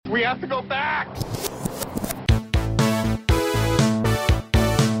We have to go back!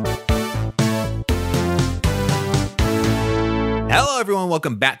 Hello, everyone.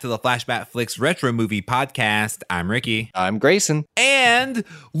 Welcome back to the Flashback Flicks Retro Movie Podcast. I'm Ricky. I'm Grayson. And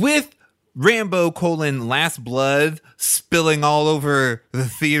with Rambo: Last Blood spilling all over the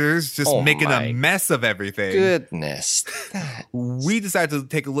theaters, just making a mess of everything. Goodness. We decided to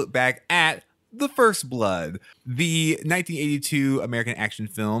take a look back at The First Blood, the 1982 American action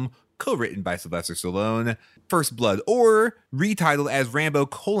film co-written by Sylvester Stallone, First Blood, or retitled as Rambo: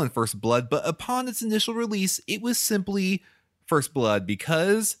 First Blood, but upon its initial release, it was simply First Blood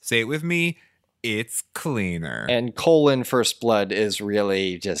because, say it with me, it's cleaner. And First Blood is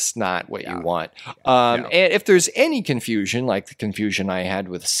really just not what you want. And if there's any confusion, like the confusion I had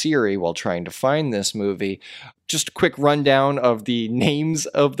with Siri while trying to find this movie, just a quick rundown of the names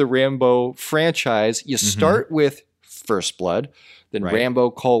of the Rambo franchise. You start with First Blood, then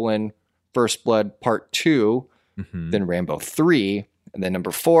Rambo: First Blood Part 2, then Rambo 3, and then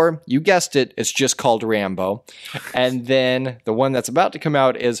number 4, you guessed it, it's just called Rambo. And then the one that's about to come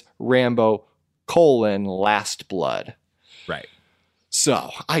out is Rambo: Last Blood. Right.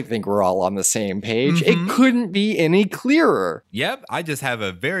 So I think we're all on the same page. It couldn't be any clearer. Yep. I just have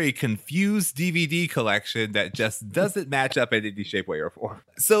a very confused DVD collection that just doesn't match up in any shape, way, or form.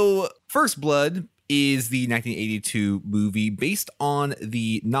 So First Blood is the 1982 movie based on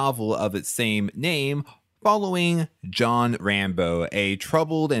the novel of its same name, following John Rambo, a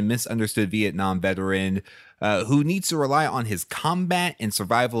troubled and misunderstood Vietnam veteran who needs to rely on his combat and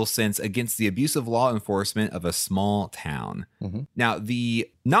survival sense against the abusive law enforcement of a small town. Now, the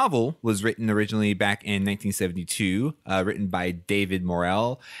novel was written originally back in 1972, written by David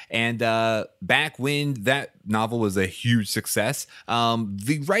Morrell. And back when that novel was a huge success,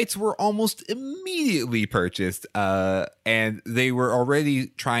 the rights were almost immediately purchased. And they were already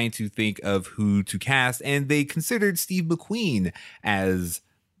trying to think of who to cast. And they considered Steve McQueen as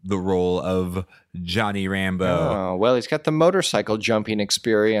the role of Johnny Rambo. Oh, well, he's got the motorcycle jumping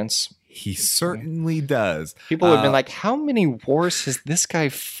experience. He certainly does. People have been like, how many wars has this guy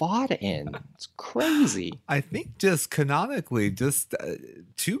fought in? It's crazy. I think just canonically, just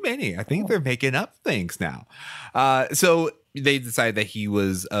too many. I think they're making up things now. So they decided that he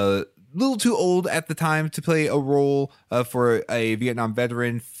was a little too old at the time to play a role for a Vietnam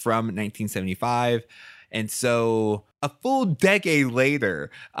veteran from 1975. And so a full decade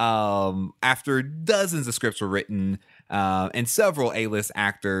later, after dozens of scripts were written and several A-list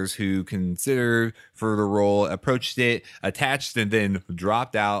actors who considered for the role approached it, attached, and then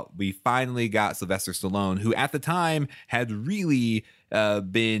dropped out, we finally got Sylvester Stallone, who at the time had really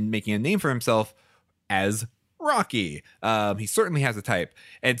been making a name for himself as Rocky. He certainly has a type.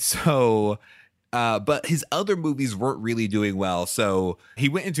 And so... but his other movies weren't really doing well. So he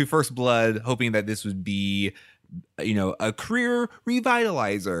went into First Blood hoping that this would be, a career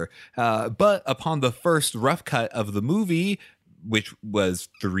revitalizer. But upon the first rough cut of the movie, which was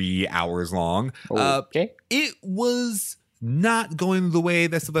 3 hours long, it was not going the way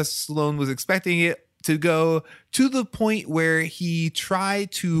that Sylvester Stallone was expecting it to go, to the point where he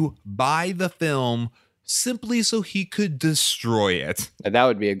tried to buy the film simply so he could destroy it. That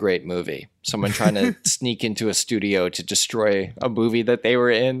would be a great movie. Someone trying to sneak into a studio to destroy a movie that they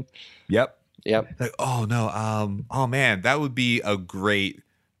were in. Yep. Like, oh no. Oh man, that would be a great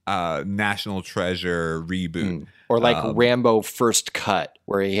National Treasure reboot. Or like Rambo First Cut,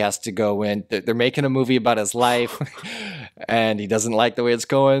 where he has to go in. They're making a movie about his life and he doesn't like the way it's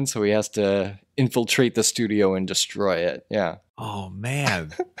going. So he has to infiltrate the studio and destroy it. Yeah. Oh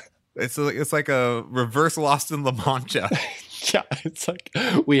man. It's like a reverse Lost in La Mancha. Yeah, it's like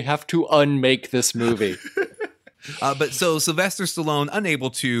we have to unmake this movie. But so Sylvester Stallone, unable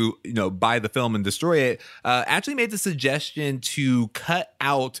to buy the film and destroy it, actually made the suggestion to cut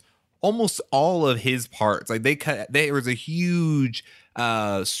out almost all of his parts. Like there was a huge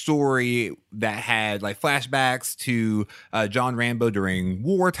story that had like flashbacks to John Rambo during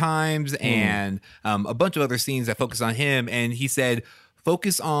war times and a bunch of other scenes that focus on him. And he said,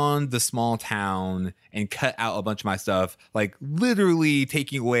 focus on the small town and cut out a bunch of my stuff, like literally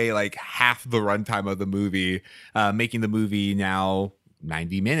taking away like half the runtime of the movie, making the movie now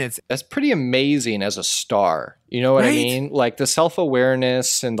 90 minutes. That's pretty amazing as a star. You know what I mean? Like the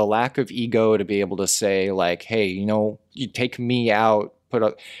self-awareness and the lack of ego to be able to say like, hey, you take me out,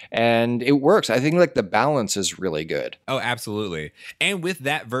 and it works. I think like the balance is really good. Oh, absolutely. And with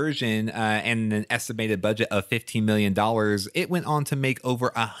that version and an estimated budget of $15 million, it went on to make over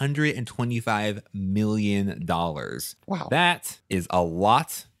 $125 million. Wow. That is a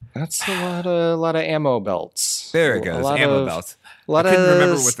lot That's a lot of ammo belts. There it goes, ammo belts. A lot I couldn't of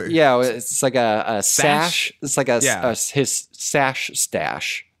remember what it's like a sash. It's like his sash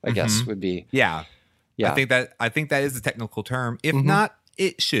stash, I guess would be. Yeah. Yeah. I think that is the technical term. If not,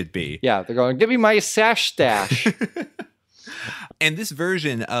 it should be. Yeah, they're going, give me my sash stash. And this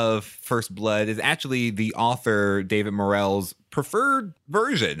version of First Blood is actually the author David Morrell's preferred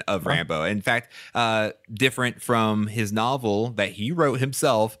version of Rambo. In fact, different from his novel that he wrote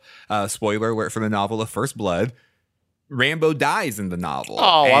himself. Spoiler alert from the novel of First Blood. Rambo dies in the novel.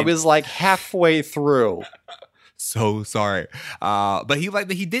 Oh, I was like halfway through. So sorry. But he liked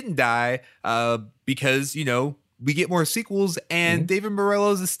that he didn't die because, you know, we get more sequels and David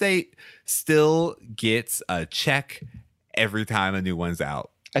Morello's estate still gets a check every time a new one's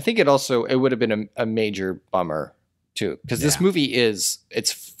out. I think it would have been a major bummer too, because this movie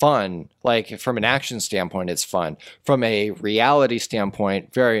it's fun. Like from an action standpoint, it's fun. From a reality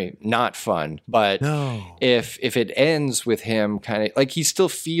standpoint, very not fun. But if it ends with him kind of like he still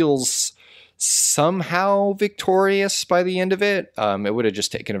feels somehow victorious by the end of it, it would have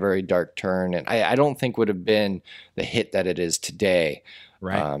just taken a very dark turn, and I don't think would have been the hit that it is today.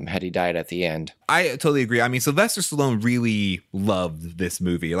 Right. Had he died at the end. I totally agree. I mean, Sylvester Stallone really loved this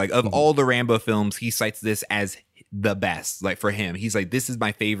movie. Like, of all the Rambo films, he cites this as the best. Like, for him, he's like, this is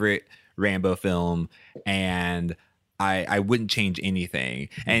my favorite Rambo film, and I wouldn't change anything.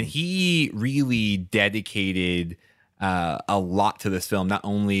 And he really dedicated a lot to this film, not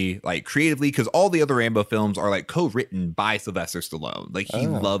only like creatively, because all the other Rambo films are like co-written by Sylvester Stallone. Like he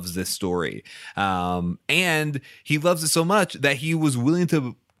loves this story, and he loves it so much that he was willing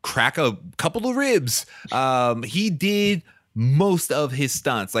to crack a couple of ribs. He did most of his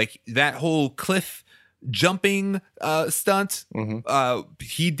stunts, like that whole cliff jumping stunt.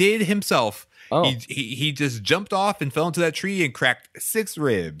 He did himself. He just jumped off and fell into that tree and cracked 6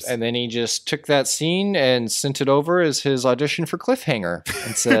 ribs. And then he just took that scene and sent it over as his audition for Cliffhanger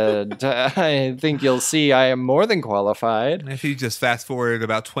and said, I think you'll see I am more than qualified. If you just fast forward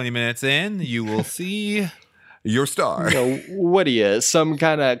about 20 minutes in, you will see your star. You know, what he is, some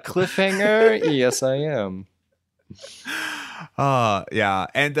kind of cliffhanger? Yes, I am. Yeah.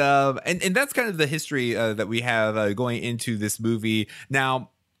 And that's kind of the history that we have going into this movie.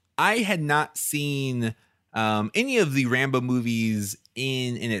 Now, I had not seen any of the Rambo movies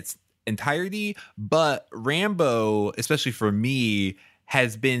in its entirety, but Rambo, especially for me,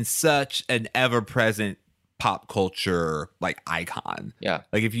 has been such an ever-present pop culture like icon. Yeah.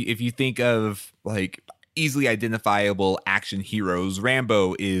 Like if you think of like easily identifiable action heroes,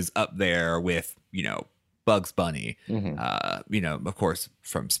 Rambo is up there with, you know, Bugs Bunny, you know, of course,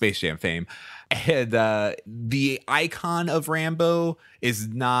 from Space Jam fame. And the icon of Rambo is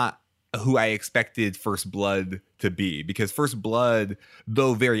not who I expected First Blood to be, because First Blood,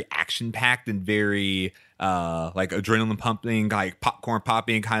 though very action packed and very like adrenaline pumping, like popcorn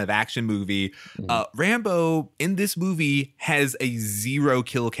popping kind of action movie, Rambo in this movie has a 0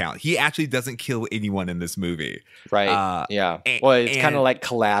 kill count. He actually doesn't kill anyone in this movie. Right. Yeah. Well, it's kind of like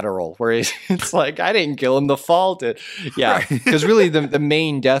Collateral, where it's like, I didn't kill him, the fault. Yeah. Because really the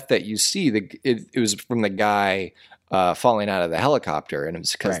main death that you see, it was from the guy falling out of the helicopter, and it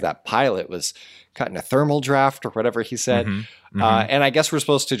was because that pilot was cutting a thermal draft or whatever he said. And I guess we're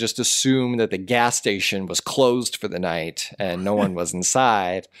supposed to just assume that the gas station was closed for the night and no one was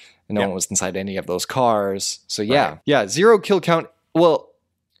inside, and no one was inside any of those cars. So yeah, 0 kill count. Well,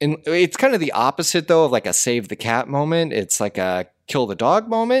 it's kind of the opposite though of like a save the cat moment. It's like a kill the dog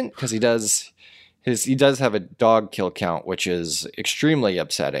moment, because he does have a dog kill count, which is extremely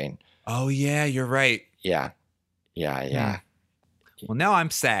upsetting. Oh yeah, you're right. Yeah. Well, now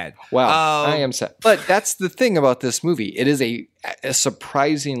I'm sad. Well, I am sad. But that's the thing about this movie. It is a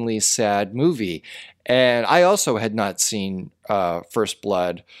surprisingly sad movie. And I also had not seen First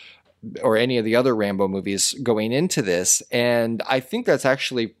Blood or any of the other Rambo movies going into this. And I think that's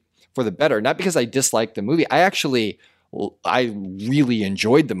actually for the better. Not because I disliked the movie. I really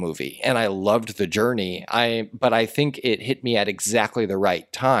enjoyed the movie and I loved the journey. But I think it hit me at exactly the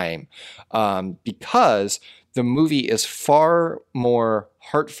right time, because the movie is far more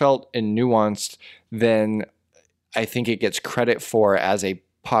heartfelt and nuanced than I think it gets credit for as a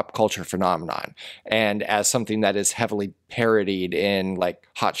pop culture phenomenon, and as something that is heavily parodied in like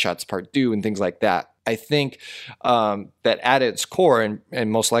Hot Shots Part 2 and things like that. I think that at its core, and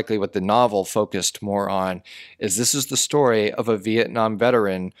most likely what the novel focused more on, is this is the story of a Vietnam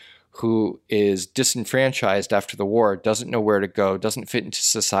veteran who is disenfranchised after the war, doesn't know where to go, doesn't fit into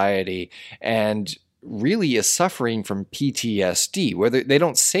society, and really is suffering from PTSD, where they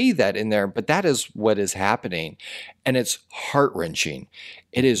don't say that in there, but that is what is happening. And it's heart-wrenching.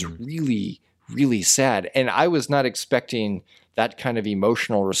 It is really, really sad. And I was not expecting that kind of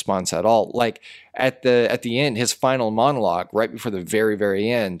emotional response at all. Like at the end, his final monologue, right before the very, very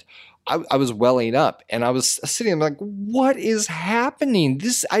end, I was welling up, and I was sitting there like, what is happening?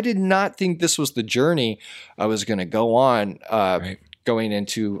 I did not think this was the journey I was going to go on, going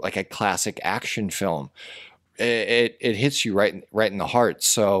into like a classic action film. It hits you right in the heart.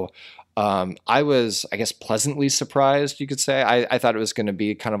 So I was, I guess, pleasantly surprised, you could say. I thought it was going to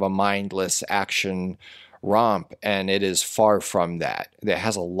be kind of a mindless action romp, and it is far from that. It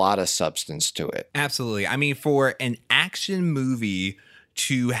has a lot of substance to it. Absolutely. I mean, for an action movie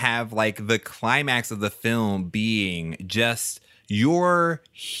to have like the climax of the film being just your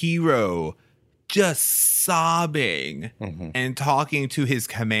hero just sobbing and talking to his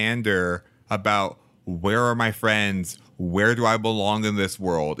commander about, where are my friends? Where do I belong in this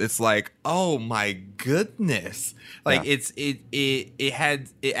world? It's like, oh my goodness. Like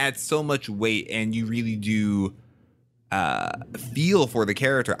it adds so much weight, and you really do feel for the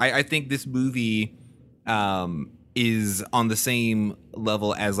character. I think this movie is on the same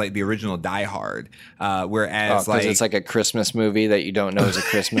level as like the original Die Hard, whereas like it's like a Christmas movie that you don't know is a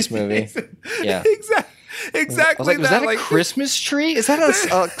Christmas movie. Yeah, exactly. Was that a Christmas tree? Is that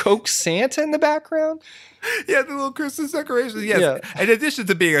a Coke Santa in the background? Yeah, the little Christmas decorations. Yes, yeah. In addition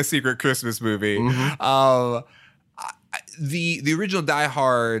to being a secret Christmas movie, the original Die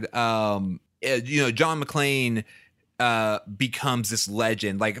Hard, John McClane becomes this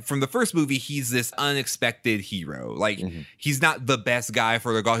legend. Like from the first movie, he's this unexpected hero. Like he's not the best guy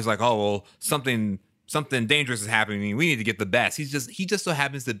for the goal. He's like, oh well, something dangerous is happening. We need to get the best. He just so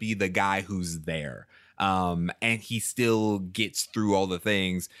happens to be the guy who's there. And he still gets through all the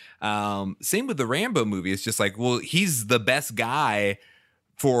things. Same with the Rambo movie. It's just like, well, he's the best guy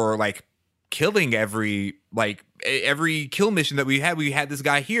for like killing every kill mission that we had. We had this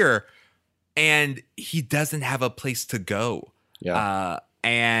guy here, and he doesn't have a place to go. Yeah.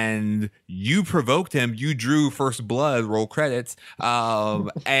 And you provoked him. You drew first blood. Roll credits.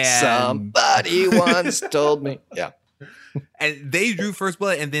 And somebody once told me. Yeah. And they drew first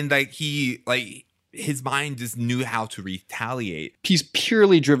blood, and then his mind just knew how to retaliate. He's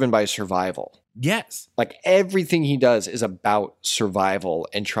purely driven by survival. Yes. Like everything he does is about survival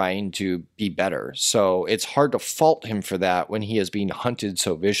and trying to be better. So it's hard to fault him for that when he is being hunted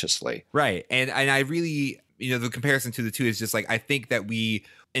so viciously. Right. And I really, the comparison to the two is just like, I think that we,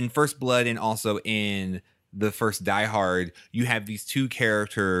 in First Blood and also in the first Die Hard, you have these two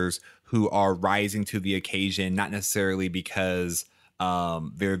characters who are rising to the occasion, not necessarily because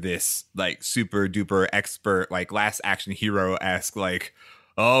they're this like super duper expert, like Last Action Hero-esque, like,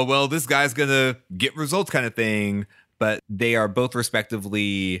 oh, well, this guy's gonna get results kind of thing. But they are both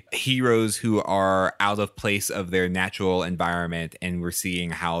respectively heroes who are out of place of their natural environment. And we're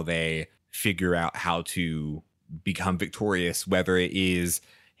seeing how they figure out how to become victorious, whether it is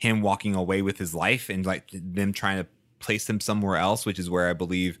him walking away with his life and like them trying to place him somewhere else, which is where I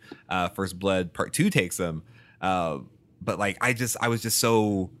believe First Blood Part 2 takes them. But like, I was just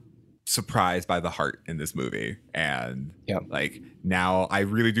so surprised by the heart in this movie. And like, now I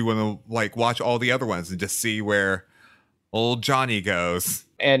really do want to like watch all the other ones and just see where old Johnny goes.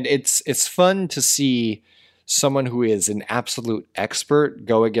 And it's fun to see someone who is an absolute expert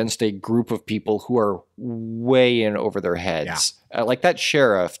go against a group of people who are way in over their heads. Yeah. Like that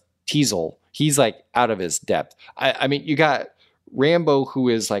sheriff, Teasel, he's like out of his depth. I mean, you got Rambo, who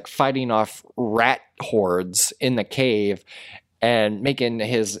is like fighting off rat hordes in the cave and making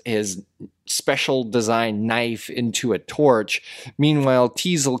his special design knife into a torch. Meanwhile,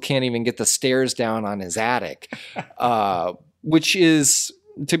 Teasel can't even get the stairs down on his attic, which is,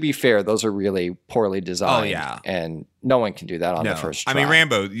 to be fair, those are really poorly designed. Oh, yeah. And no one can do that on the first try. I mean,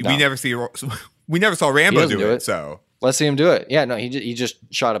 Rambo, we never saw Rambo do it. So let's see him do it. Yeah, no, he just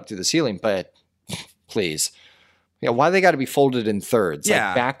shot up through the ceiling, but please. Yeah, why they got to be folded in thirds,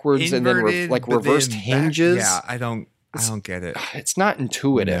 like backwards, inverted, and then reversed hinges? I don't get it. It's not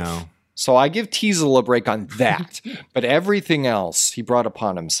intuitive. No. So I give Teasel a break on that, but everything else he brought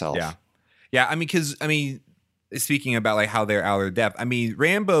upon himself. Yeah. I mean, speaking about like how they're out of depth, I mean,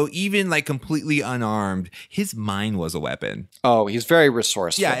 Rambo, even like completely unarmed, his mind was a weapon. Oh, he's very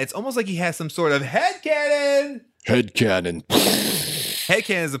resourceful. Yeah, it's almost like he has some sort of headcanon. Headcanon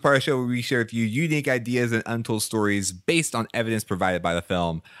is the part of the show where we share with you unique ideas and untold stories based on evidence provided by the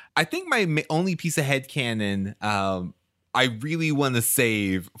film. I think my only piece of headcanon I really want to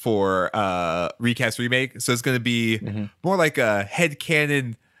save for recast remake. So it's going to be more like a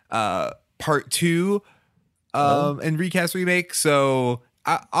headcanon Part 2 and recast remake. So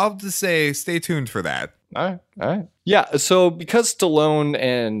I'll just say stay tuned for that. All right. Yeah, so because Stallone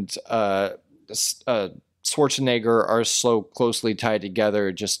and Schwarzenegger are so closely tied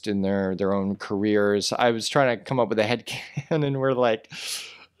together just in their own careers, I was trying to come up with a headcanon where like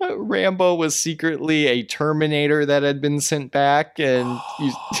Rambo was secretly a Terminator that had been sent back, and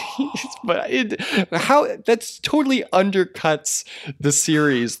that's totally undercuts the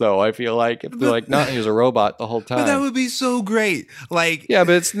series, though. I feel like if they're like, no, he was a robot the whole time. But that would be so great. Like, yeah,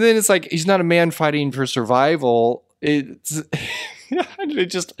 but then it's like he's not a man fighting for survival. It's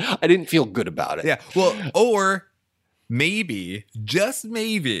I didn't feel good about it. Yeah, well, or maybe, just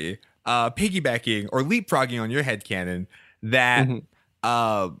maybe, piggybacking or leapfrogging on your headcanon that.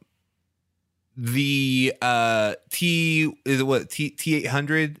 The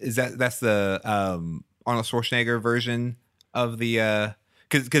T800 is that's the Arnold Schwarzenegger version of the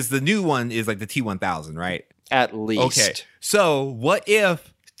because the new one is like the T1000, right? At least. Okay, so what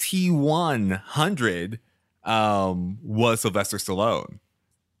if T100 was Sylvester Stallone?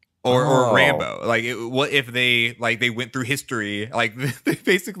 Or Rambo. Like, what if they went through history? Like, they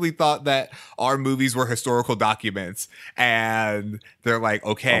basically thought that our movies were historical documents, and they're like,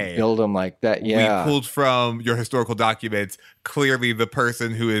 okay, I'll build them like that. Yeah, we pulled from your historical documents. Clearly, the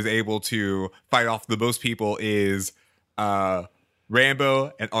person who is able to fight off the most people is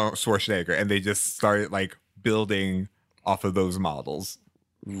Rambo and Arnold Schwarzenegger, and they just started like building off of those models.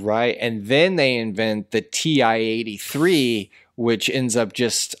 Right, and then they invent the TI-83, which ends up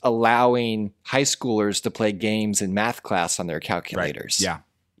just allowing high schoolers to play games in math class on their calculators. Right.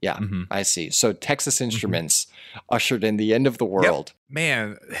 Yeah. I see. So Texas Instruments ushered in the end of the world. Yep.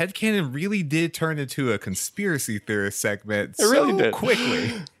 Man, headcanon really did turn into a conspiracy theorist segment really did.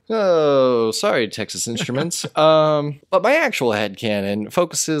 Quickly. Oh, sorry, Texas Instruments. But my actual headcanon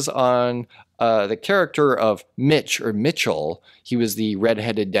focuses on the character of Mitch or Mitchell. He was the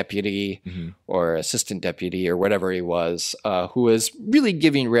redheaded deputy or assistant deputy or whatever he was, who was really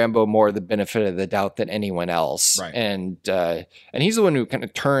giving Rambo more the benefit of the doubt than anyone else. Right. And he's the one who kind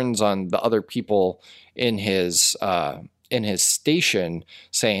of turns on the other people in his station,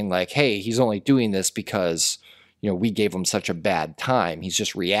 saying like, "Hey, he's only doing this because we gave him such a bad time. He's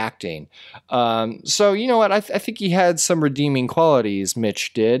just reacting." So you know what? I think he had some redeeming qualities,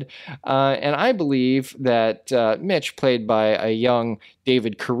 Mitch did. And I believe that Mitch, played by a young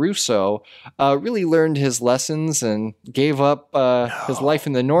David Caruso, really learned his lessons and gave up his life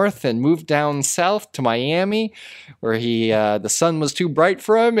in the North and moved down south to Miami, where the sun was too bright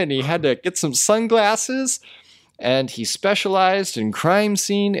for him and he had to get some sunglasses. And he specialized in crime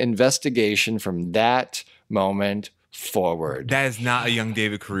scene investigation from that moment forward. That is not a young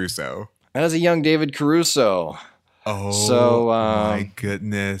David Caruso. That is a young David Caruso. Oh, so, my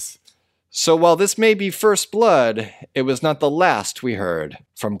goodness. So while this may be First Blood, it was not the last we heard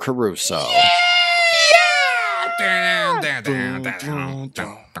from Caruso.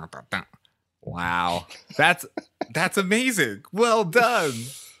 Wow. That's amazing. Well done.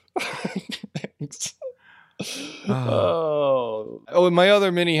 Thanks. And my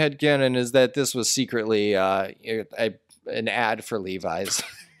other mini headcanon is that this was secretly an ad for Levi's.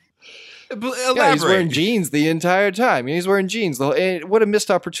 Yeah, he's wearing jeans the entire time. He's wearing jeans. What a missed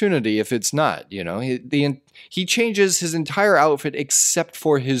opportunity if it's not. He changes his entire outfit except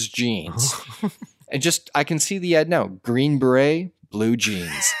for his jeans. And I can see the ad now. Green beret, blue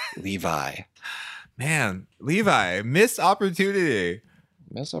jeans, Levi. Man, Levi, missed opportunity.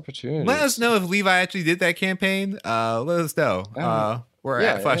 Missed opportunity. Let us know if Levi actually did that campaign. Let us know. We're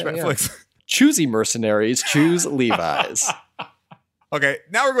at Flashback Flicks. Choosy mercenaries, choose Levi's. Okay,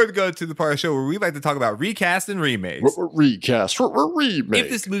 now we're going to go to the part of the show where we like to talk about recast and remakes. Recast, remake. If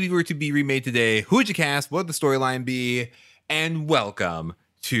this movie were to be remade today, who would you cast? What would the storyline be? And welcome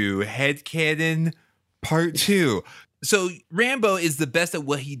to Headcanon Part 2. So Rambo is the best at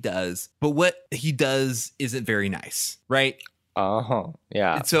what he does, but what he does isn't very nice, right?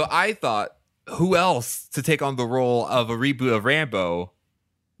 Yeah. And so I thought, who else to take on the role of a reboot of Rambo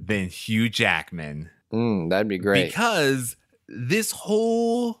than Hugh Jackman? That'd be great. Because this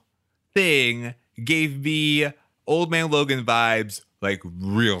whole thing gave me Old Man Logan vibes, like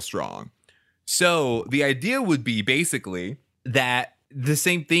real strong. So the idea would be basically that the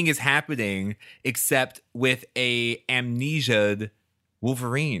same thing is happening, except with a amnesiaed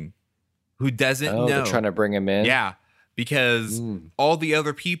Wolverine who doesn't know. They're trying to bring him in. Yeah, because all the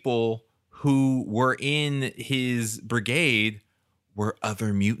other people who were in his brigade were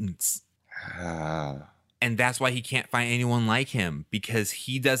other mutants. And that's why he can't find anyone like him, because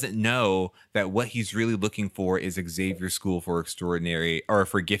he doesn't know that what he's really looking for is Xavier School for Extraordinary or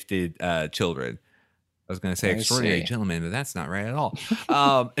for Gifted Children. I was going to say extraordinary gentlemen, but that's not right at all.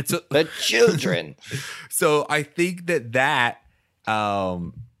 And so the children. So I think that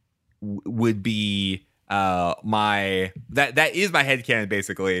would be that is my headcanon,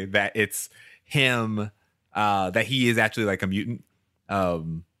 basically, that it's him, that he is actually like a mutant,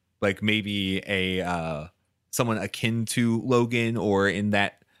 like maybe a someone akin to Logan, or in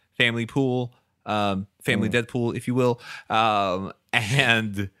that family pool, family Deadpool, if you will,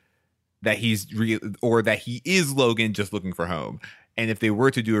 and that he's or that he is Logan just looking for home. And if they were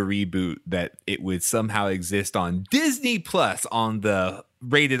to do a reboot, that it would somehow exist on Disney Plus, on the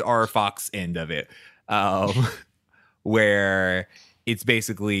rated R Fox end of it, where it's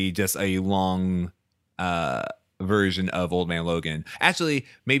basically just a long version of Old Man Logan. Actually,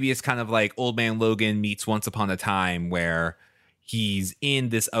 maybe it's kind of like Old Man Logan meets Once Upon a Time, where he's in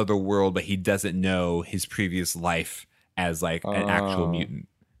this other world, but he doesn't know his previous life as like an actual mutant.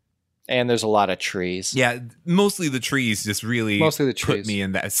 And there's a lot of trees. Yeah, mostly the trees just really put me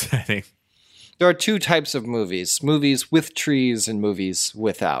in that setting. There are two types of movies with trees and movies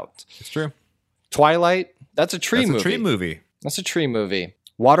without. It's true. Twilight, that's a tree movie. That's a tree movie. That's a tree movie.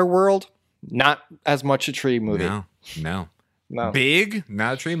 Waterworld, not as much a tree movie. No. Big,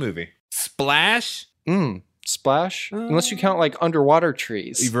 not a tree movie. Splash? Splash? Unless you count like underwater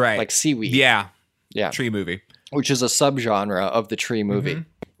trees. Right. Like seaweed. Yeah. Yeah. Tree movie. Which is a subgenre of the tree movie. Mm-hmm.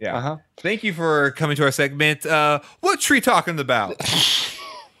 Yeah. Thank you for coming to our segment. What tree talking about?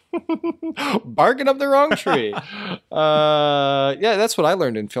 Barking up the wrong tree. Yeah, that's what I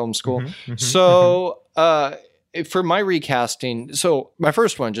learned in film school. So for my recasting, so my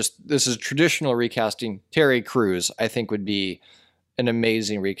first one, this is traditional recasting. Terry Crews, I think, would be an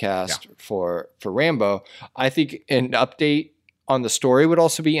amazing recast for Rambo. I think an update on the story would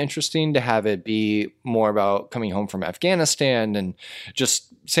also be interesting, to have it be more about coming home from Afghanistan and just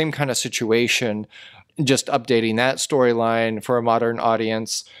same kind of situation, just updating that storyline for a modern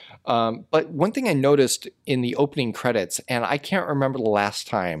audience. But one thing I noticed in the opening credits, and I can't remember the last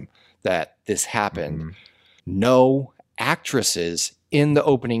time that this happened, no actresses in the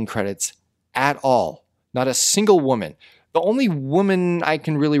opening credits at all. Not a single woman. The only woman I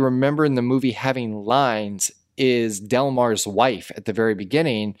can really remember in the movie having lines is Delmar's wife at the very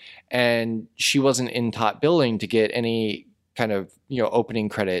beginning, and she wasn't in top billing to get any kind of, opening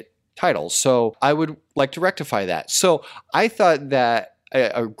credit titles. So I would like to rectify that. So I thought that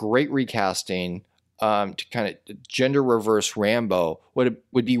a great recasting to kind of gender reverse Rambo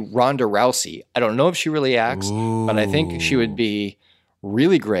would be Ronda Rousey. I don't know if she really acts, but I think she would be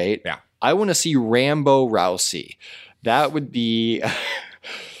really great. Yeah. I want to see Rambo Rousey. That would be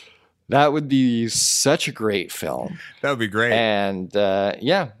that would be such a great film. That would be great. And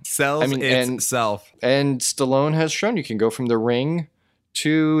sells itself. And Stallone has shown you can go from The Ring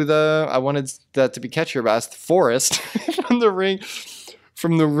to I wanted that to be catchier, but it's The Forest.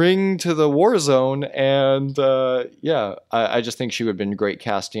 From the ring to the war zone. And I just think she would have been great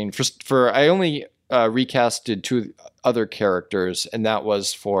casting. I only recasted two other characters, and that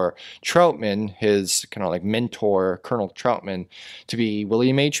was for Troutman, his kind of like mentor, Colonel Troutman, to be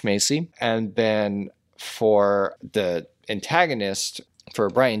William H. Macy, and then for the antagonist, for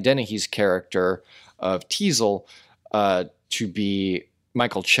Brian Dennehy's character of Teasel, to be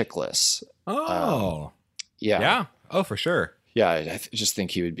Michael Chiklis. Yeah. Oh, for sure. Yeah, I just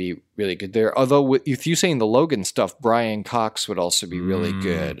think he would be really good there. Although, if you saying the Logan stuff, Brian Cox would also be really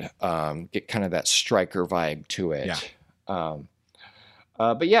good. Get kind of that striker vibe to it. Yeah.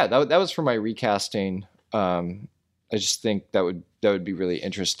 But yeah, that was for my recasting. I just think that would be really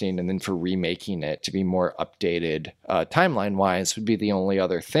interesting. And then for remaking it to be more updated timeline wise would be the only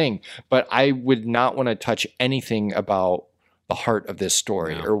other thing. But I would not want to touch anything about the heart of this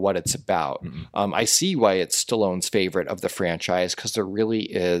story or what it's about. I see why it's Stallone's favorite of the franchise, because there really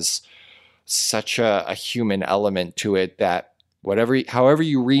is such a human element to it that however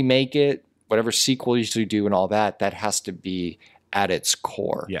you remake it, whatever sequels you do and all that has to be at its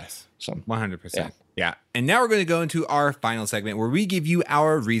core. Yes. So 100%. Yeah. And now we're going to go into our final segment where we give you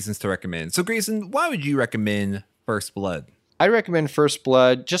our reasons to recommend. So Grayson, why would you recommend First Blood? I recommend First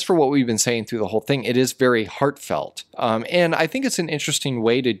Blood just for what we've been saying through the whole thing. It is very heartfelt. And I think it's an interesting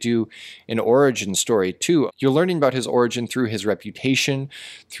way to do an origin story, too. You're learning about his origin through his reputation,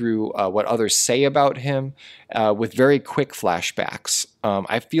 through what others say about him, with very quick flashbacks.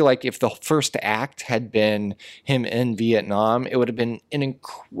 I feel like if the first act had been him in Vietnam, it would have been an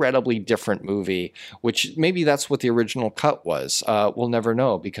incredibly different movie, which maybe that's what the original cut was. We'll never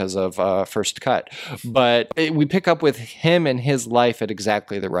know because of first cut. But we pick up with him and his life at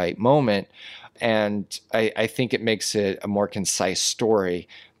exactly the right moment. And I think it makes it a more concise story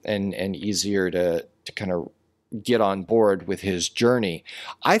and easier to kind of get on board with his journey.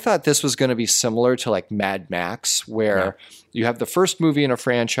 I thought this was going to be similar to like Mad Max, where you have the first movie in a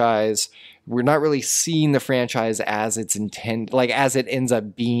franchise. We're not really seeing the franchise as it's intended, like as it ends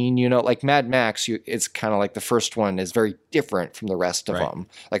up being, you know, like Mad Max, it's kind of like the first one is very different from the rest of them.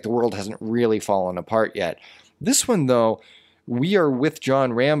 Like the world hasn't really fallen apart yet. This one, though, we are with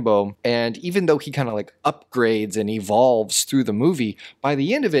John Rambo, and even though he kind of like upgrades and evolves through the movie, by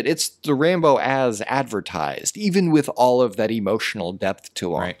the end of it, it's the Rambo as advertised, even with all of that emotional depth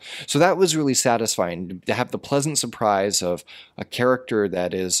to him. So that was really satisfying to have the pleasant surprise of a character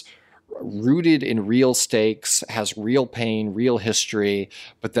that is rooted in real stakes, has real pain, real history,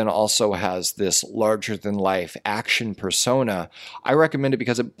 but then also has this larger than life action persona. I recommend it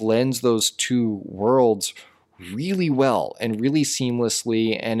because it blends those two worlds really well and really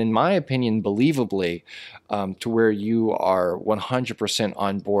seamlessly, and in my opinion, believably, to where you are 100%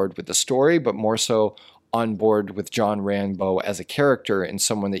 on board with the story, but more so on board with John Rambo as a character and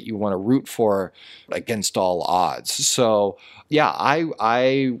someone that you want to root for against all odds. So yeah,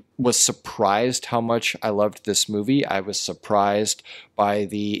 I was surprised how much I loved this movie. I was surprised by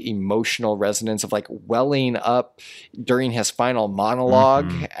the emotional resonance of like welling up during his final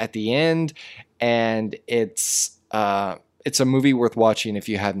monologue at the end. And it's a movie worth watching if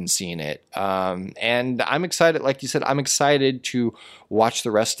you haven't seen it. And I'm excited, like you said, I'm excited to watch the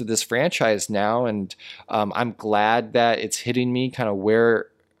rest of this franchise now. And I'm glad that it's hitting me kind of where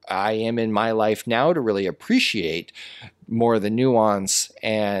I am in my life now to really appreciate more of the nuance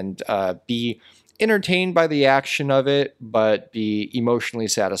and be entertained by the action of it, but be emotionally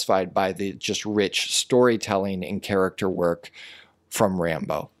satisfied by the just rich storytelling and character work from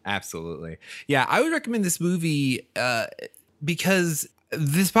Rambo. Absolutely. Yeah, I would recommend this movie because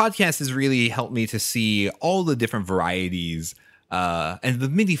this podcast has really helped me to see all the different varieties and the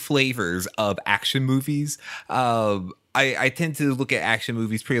many flavors of action movies. I tend to look at action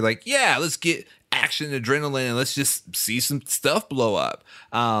movies pretty like, yeah, let's get action, adrenaline, and let's just see some stuff blow up.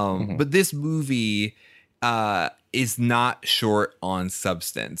 But this movie is not short on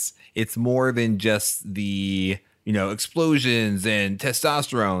substance. It's more than just the explosions and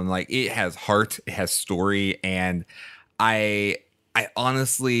testosterone. Like, it has heart, it has story, and I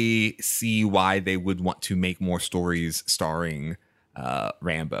honestly see why they would want to make more stories starring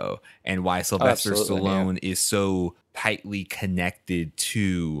Rambo, and why Sylvester Stallone is so tightly connected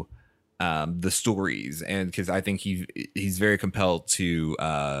to the stories, and because I think he's very compelled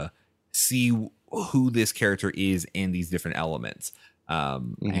to see who this character is in these different elements,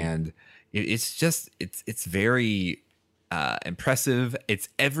 and it's very impressive. It's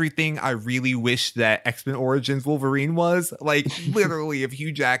everything I really wish that X-Men Origins Wolverine was. Like, literally, if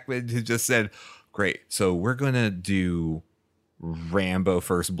Hugh Jackman had just said, great, so we're gonna do Rambo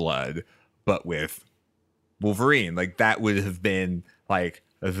First Blood but with Wolverine, like, that would have been like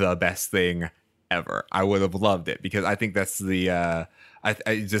the best thing ever. I would have loved it, because I think that's the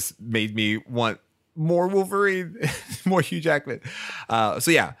it just made me want more Wolverine, more Hugh Jackman.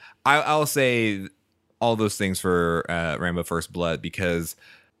 So yeah, I'll say all those things for Rambo First Blood, because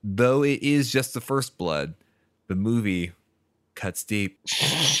though it is just the first blood, the movie cuts deep.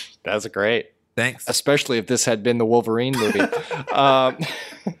 That's great. Thanks. Especially if this had been the Wolverine movie. I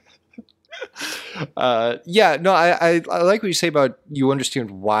like what you say about, you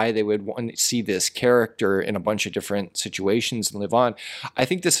understand why they would want to see this character in a bunch of different situations and live on. I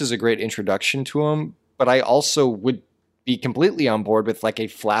think this is a great introduction to him, but I also would be completely on board with like a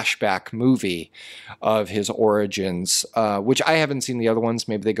flashback movie of his origins, which I haven't seen the other ones.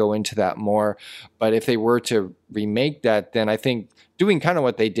 Maybe they go into that more, but if they were to remake that, then I think doing kind of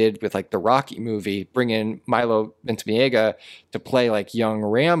what they did with like the Rocky movie, bring in Milo Ventimiglia to play like young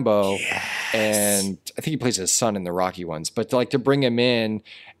Rambo. Yes. And I think he plays his son in the Rocky ones, but to bring him in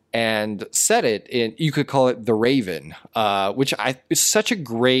and set it in, you could call it The Raven, which is such a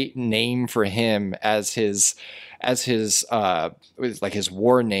great name for him as his like his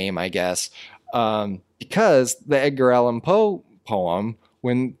war name, I guess, because the Edgar Allan Poe poem,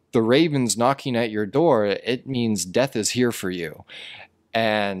 when the raven's knocking at your door, it means death is here for you.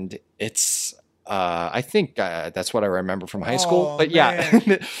 And it's, I think that's what I remember from high school. But yeah,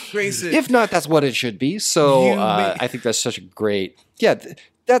 if not, that's what it should be. So I think that's such a great,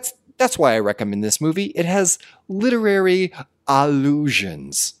 that's why I recommend this movie. It has literary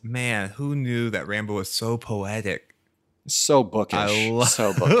allusions. Man, who knew that Rambo was so poetic? So bookish.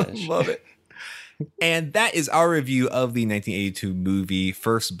 So bookish. Love it. And that is our review of the 1982 movie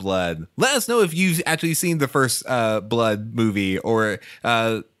First Blood. Let us know if you've actually seen the First Blood movie or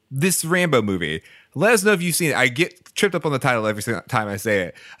this Rambo movie. Let us know if you've seen it. I get tripped up on the title every single time I say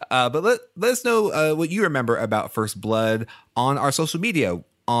it. But let us know what you remember about First Blood on our social media,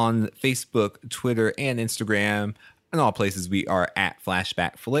 on Facebook, Twitter, and Instagram. In all places, we are at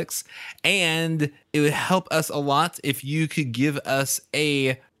Flashback Flicks. And it would help us a lot if you could give us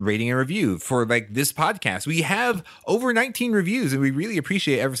a rating and review for like this podcast. We have over 19 reviews, and we really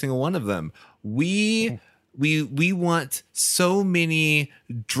appreciate every single one of them. We want so many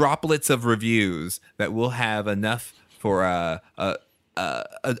droplets of reviews that we'll have enough for an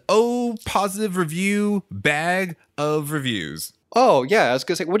positive review bag of reviews. Oh, yeah. I was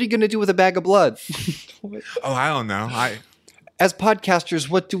going to say, what are you going to do with a bag of blood? Oh, I don't know. As podcasters,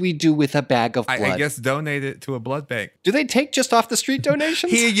 what do we do with a bag of blood? I guess donate it to a blood bank. Do they take just off the street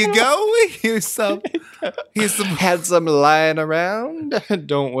donations? Here you go. Here's some. Had some lying around.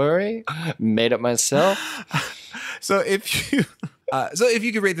 Don't worry. Made it myself. So if you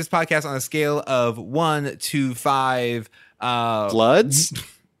could rate this podcast on a scale of 1 to 5 bloods,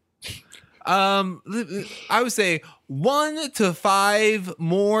 I would say 1 to 5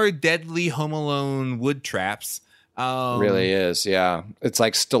 more deadly Home Alone wood traps. Really is, yeah. It's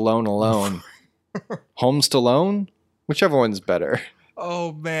like Stallone alone. Home Stallone? Whichever one's better.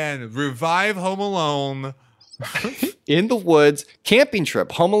 Oh, man. Revive Home Alone. In the woods. Camping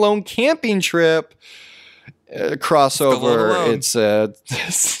trip. Home Alone camping trip. Crossover. It's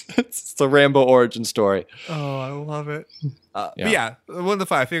the Rambo origin story. Oh, I love it. Yeah, 1 to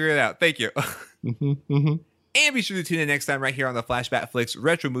 5. Figure it out. Thank you. And be sure to tune in next time right here on the Flashback Flicks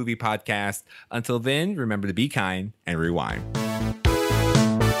Retro Movie Podcast. Until then, remember to be kind and rewind.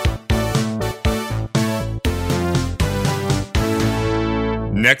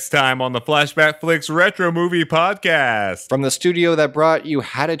 Next time on the Flashback Flicks Retro Movie Podcast. From the studio that brought you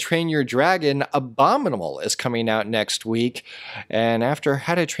How to Train Your Dragon, Abominable is coming out next week. And after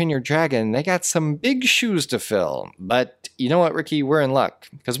How to Train Your Dragon, they got some big shoes to fill. But you know what, Ricky? We're in luck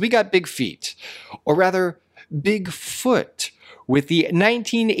because we got big feet. Or rather, Bigfoot with the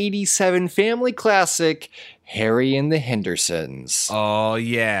 1987 family classic, Harry and the Hendersons. Oh,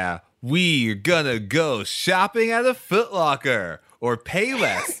 yeah. We're gonna go shopping at a Foot Locker. Or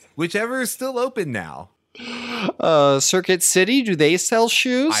Payless, whichever is still open now. Circuit City, do they sell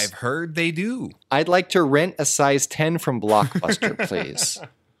shoes? I've heard they do. I'd like to rent a size 10 from Blockbuster, please.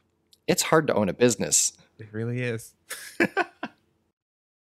 It's hard to own a business. It really is.